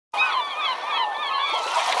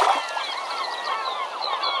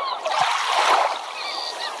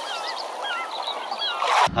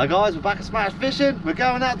Hi guys, we're back at Smash Fishing. We're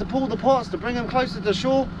going out to pull the pots to bring them closer to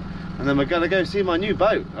shore, and then we're going to go see my new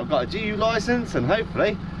boat. I've got a GU license and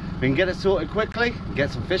hopefully we can get it sorted quickly and get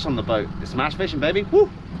some fish on the boat. It's Smash Fishing, baby. Woo!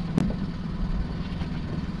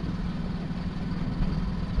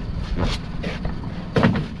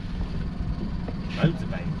 Loads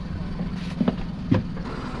of bait.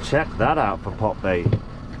 Check that out for pot bait.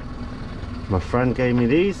 My friend gave me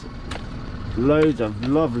these. Loads of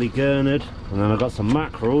lovely gurnard, and then I've got some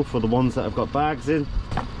mackerel for the ones that have got bags in.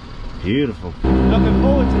 Beautiful. Looking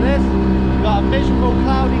forward to this. We've got a miserable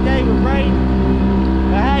cloudy day with rain,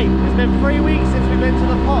 but hey, it's been 3 weeks since we've been to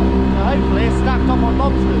the pot, so hopefully it's stacked up on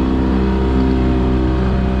lobsters.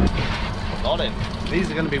 Got it.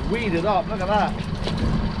 These are going to be weeded up. Look at that.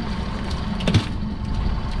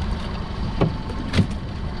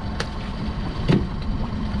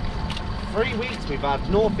 Three weeks we've had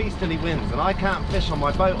northeasterly winds, and I can't fish on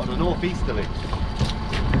my boat on a northeasterly.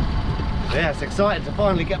 Yeah, it's exciting to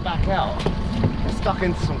finally get back out. We're stuck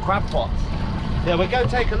into some crab pots. Yeah, we'll go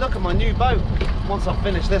take a look at my new boat once I've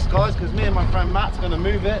finished this, guys, because me and my friend Matt's going to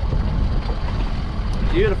move it.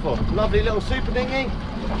 Beautiful, lovely little super dinghy.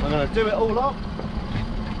 I'm going to do it all up.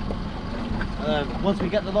 Once we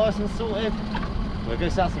get the license sorted, we'll go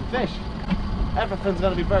set some fish. Everything's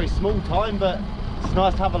going to be very small time, but it's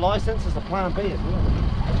nice to have a license as a plan B as well.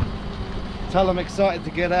 Tell them excited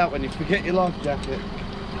to get out when you forget your life jacket.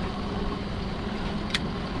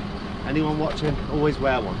 Anyone watching, always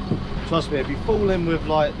wear one. Trust me, if you fall in with,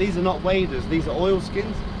 like, these are not waders, these are oil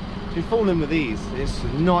skins. If you fall in with these, it's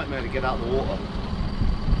a nightmare to get out of the water.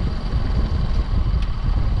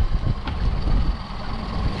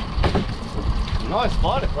 Nice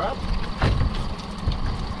spider crab.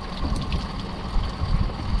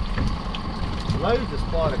 Loads of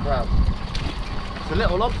spider crabs. There's a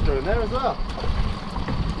little lobster in there as well.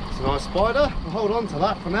 It's a nice spider. We'll hold on to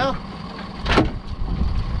that for now.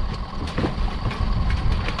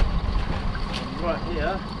 And right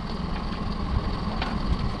here,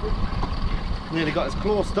 nearly got his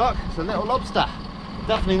claw stuck. It's a little lobster.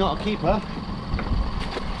 Definitely not a keeper.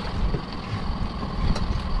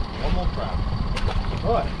 One more crab.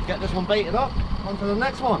 Right, get this one baited up. On to the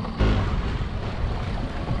next one.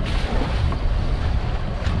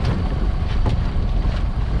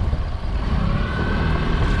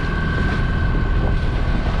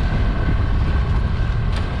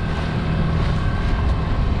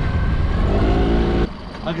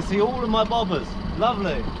 I can see all of my bobbers.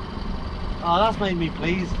 Lovely. Oh, that's made me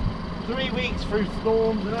pleased. 3 weeks through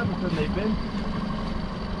storms and everything they've been.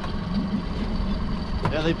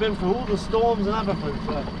 Yeah, they've been through all the storms and everything,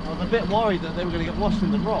 so I was a bit worried that they were going to get washed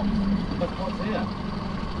in the rocks. Look what's here.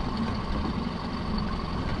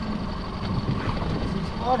 Some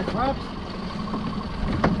spider crabs.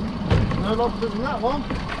 No lobsters in that one.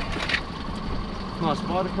 Nice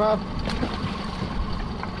spider crab.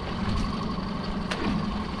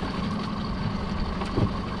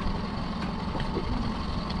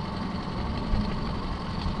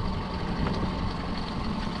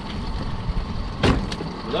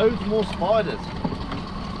 Loads more spiders.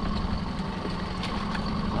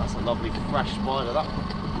 That's a lovely fresh spider, that one.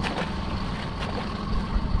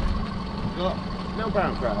 We've got little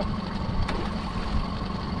brown crab.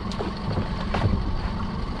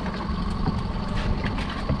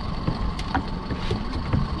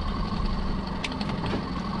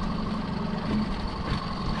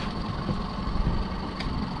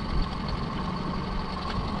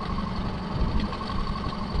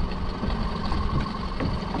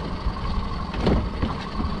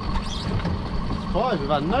 We've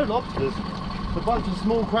had no lobsters. There's a bunch of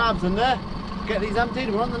small crabs in there. Get these emptied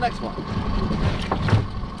and we're on the next one.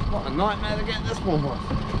 What a nightmare to get this one was.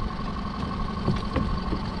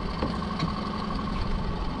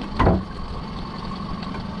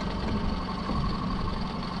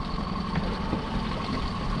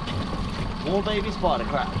 More baby spider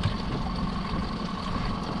crab.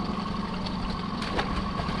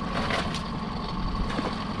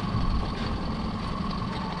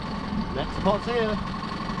 Next spot's here.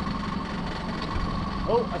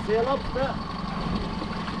 Oh, I see a lobster.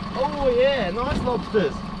 Oh yeah, nice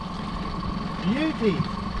lobsters. Beauties.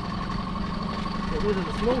 Get rid of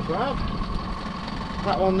the small crab.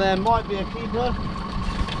 That one there might be a keeper.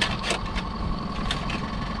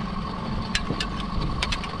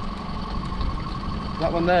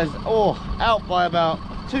 That one there's, oh, out by about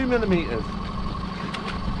 2 millimeters.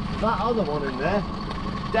 That other one in there,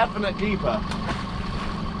 definite keeper.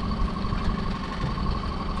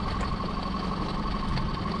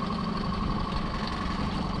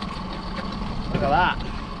 Look at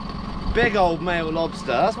that. Big old male lobster.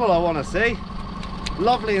 That's what I want to see.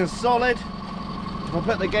 lovely and solid. If I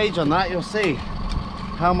put the gauge on that, you'll see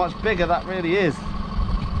how much bigger that really is.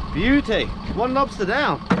 Beauty. One lobster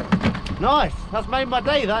down. Nice. That's made my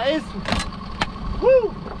day, that is.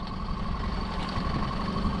 Woo!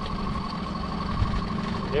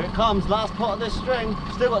 Here it comes, last pot of this string.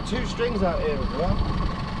 Still got 2 strings out here as well.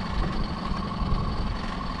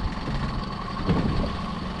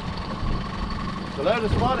 A load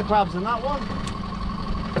of spider crabs in that one.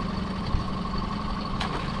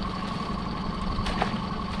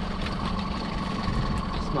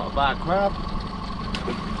 It's not a bad crab.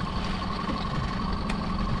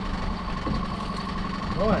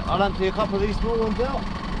 Right, I'll empty a couple of these small ones out.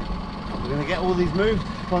 We're going to get all these moved.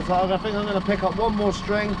 I think I'm going to pick up one more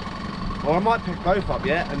string, or I might pick both up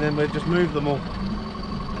yet, and then we'll just move them all.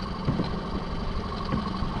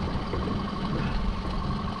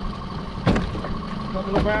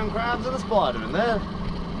 Couple of brown crabs and a spider in there.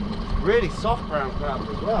 Really soft brown crabs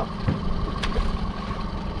as well.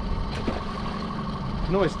 You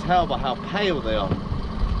can always tell by how pale they are.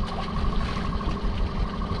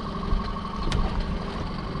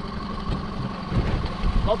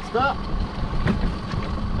 Lobster.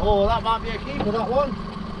 Oh, that might be a keeper, that one.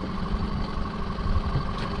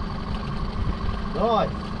 Nice.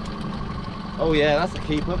 Oh yeah, that's a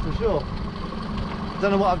keeper for sure. Don't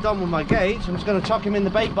know what I've done with my gauge. I'm just going to chuck him in the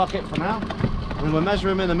bait bucket for now, and then we'll measure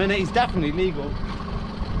him in a minute. He's definitely legal.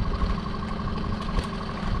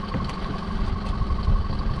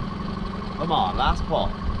 Come on, last pot.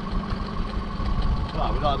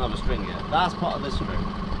 Right, we've got another string here. Last pot of this string.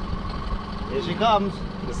 Here she comes.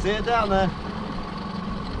 You can see it down there.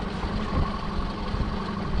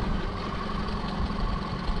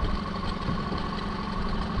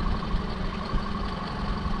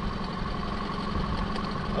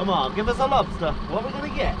 Come on, give us a lobster. What are we going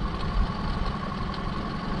to get?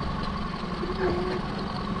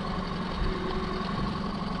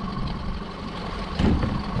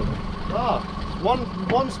 Oh,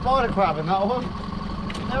 one spider crab in that one.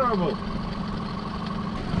 Terrible.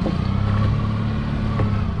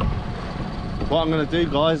 What I'm going to do,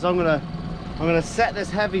 guys, I'm going to set this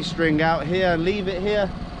heavy string out here and leave it here,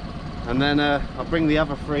 and then I'll bring the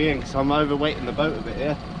other 3 in because I'm overweighting the boat a bit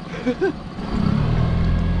here.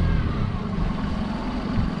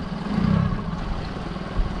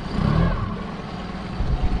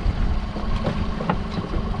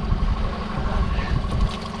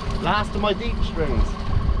 Last of my deep strings.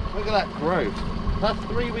 Look at that growth. That's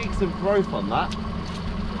 3 weeks of growth on that.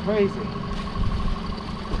 Crazy.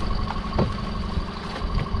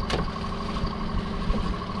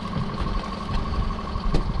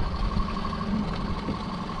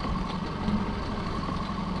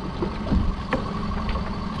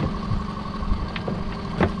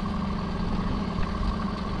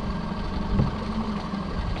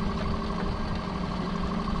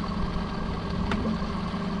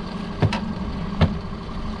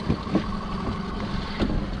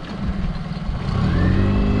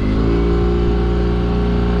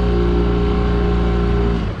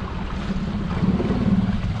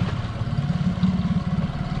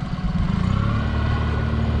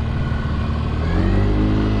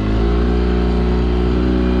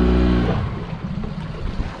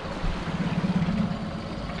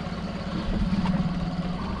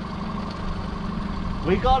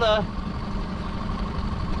 We got her,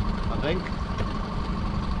 I think.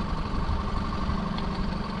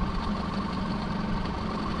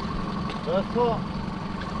 First caught.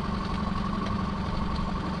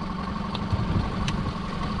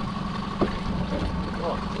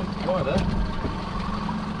 Oh, big spider.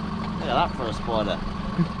 Look at that for a spider.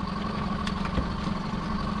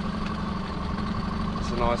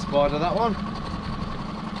 It's a nice spider, that one.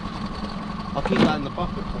 I'll keep that in the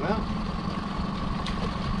bucket for now.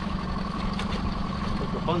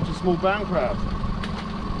 A bunch of small brown crabs.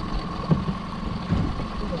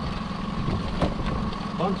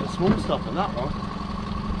 A bunch of small stuff in that one.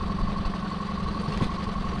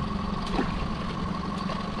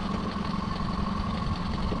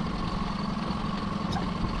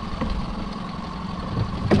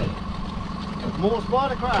 More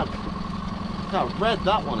spider crabs. Look how red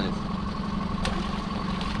that one is.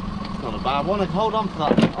 It's not a bad one. Hold on for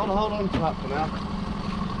that. I'll hold on to that for now.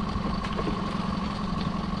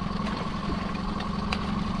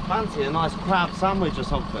 Fancy a nice crab sandwich or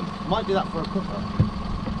something. Might do that for a cooker.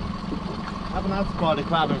 Haven't had spider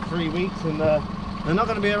crab in 3 weeks, and they're not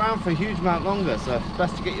going to be around for a huge amount longer, so it's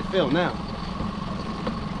best to get your fill now.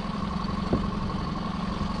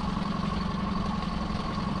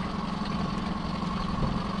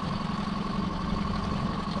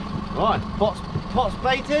 Right, pot's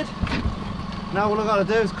baited. Now all I've got to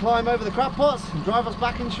do is climb over the crab pots and drive us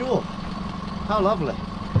back inshore. How lovely.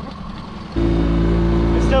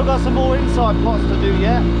 We've still got some more inside pots to do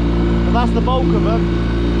yet, but that's the bulk of them.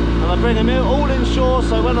 And I bring them all inshore,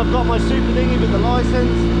 so when I've got my super dinghy with the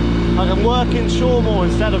licence, I can work inshore more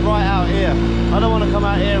instead of right out here. I don't want to come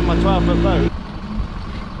out here in my 12-foot boat.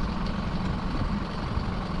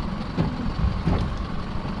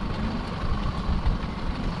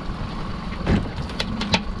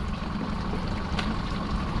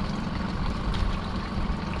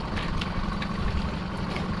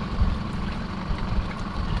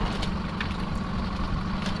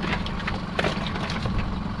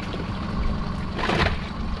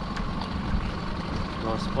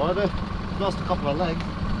 Nice spider, lost a couple of legs.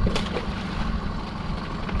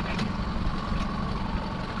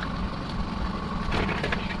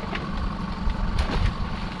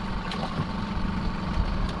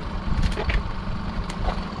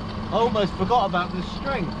 I almost forgot about this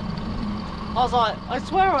string. I was like, I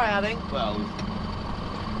swear I had ink wells.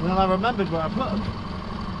 And then I remembered where I put them.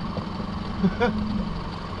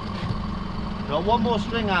 Got one more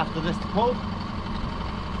string after this to pull.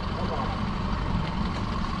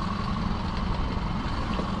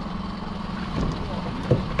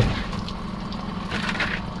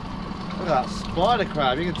 Look at that spider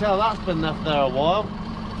crab, you can tell that's been left there a while.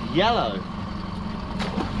 Yellow.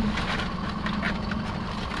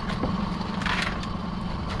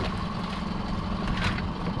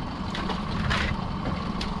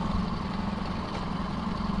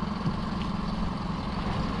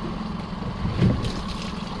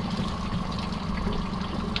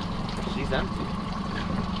 She's empty.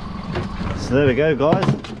 So there we go, guys.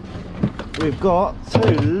 We've got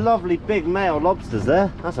two lovely big male lobsters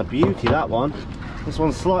there. That's a beauty, that one. This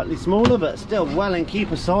one's slightly smaller, but still well in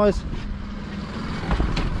keeper size.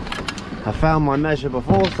 I found my measure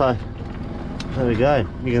before, so there we go.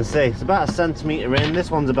 You can see it's about a centimetre in. This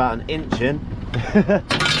one's about an inch in.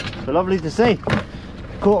 But lovely to see.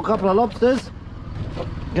 Caught a couple of lobsters.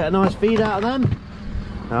 Get a nice feed out of them.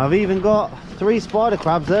 Now I've even got 3 spider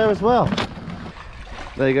crabs there as well.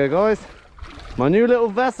 There you go, guys. My new little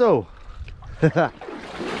vessel.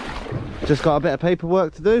 Just got a bit of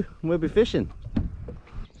paperwork to do and we'll be fishing.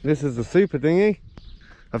 This is the super dinghy.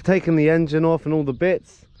 I've taken the engine off and all the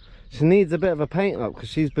bits. She needs a bit of a paint up because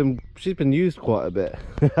she's been used quite a bit.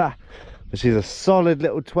 But she's a solid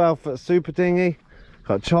little 12-foot super dinghy.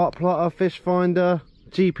 Got chart plotter, fish finder,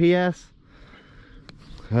 GPS.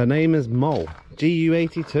 Her name is Mole,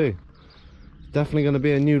 GU82. Definitely going to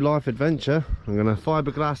be a new life adventure. I'm going to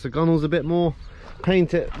fiberglass the gunnels a bit more,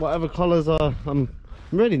 paint it whatever colours are. I'm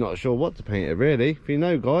really not sure what to paint it really. If you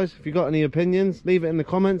know, guys, if you got any opinions, leave it in the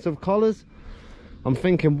comments of colours. I'm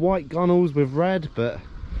thinking white gunnels with red, but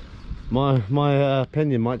my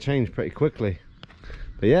opinion might change pretty quickly.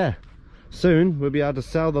 But yeah, soon we'll be able to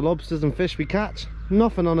sell the lobsters and fish we catch.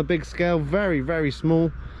 Nothing on a big scale, very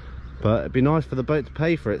small, but it'd be nice for the boat to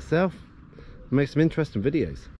pay for itself and make some interesting videos.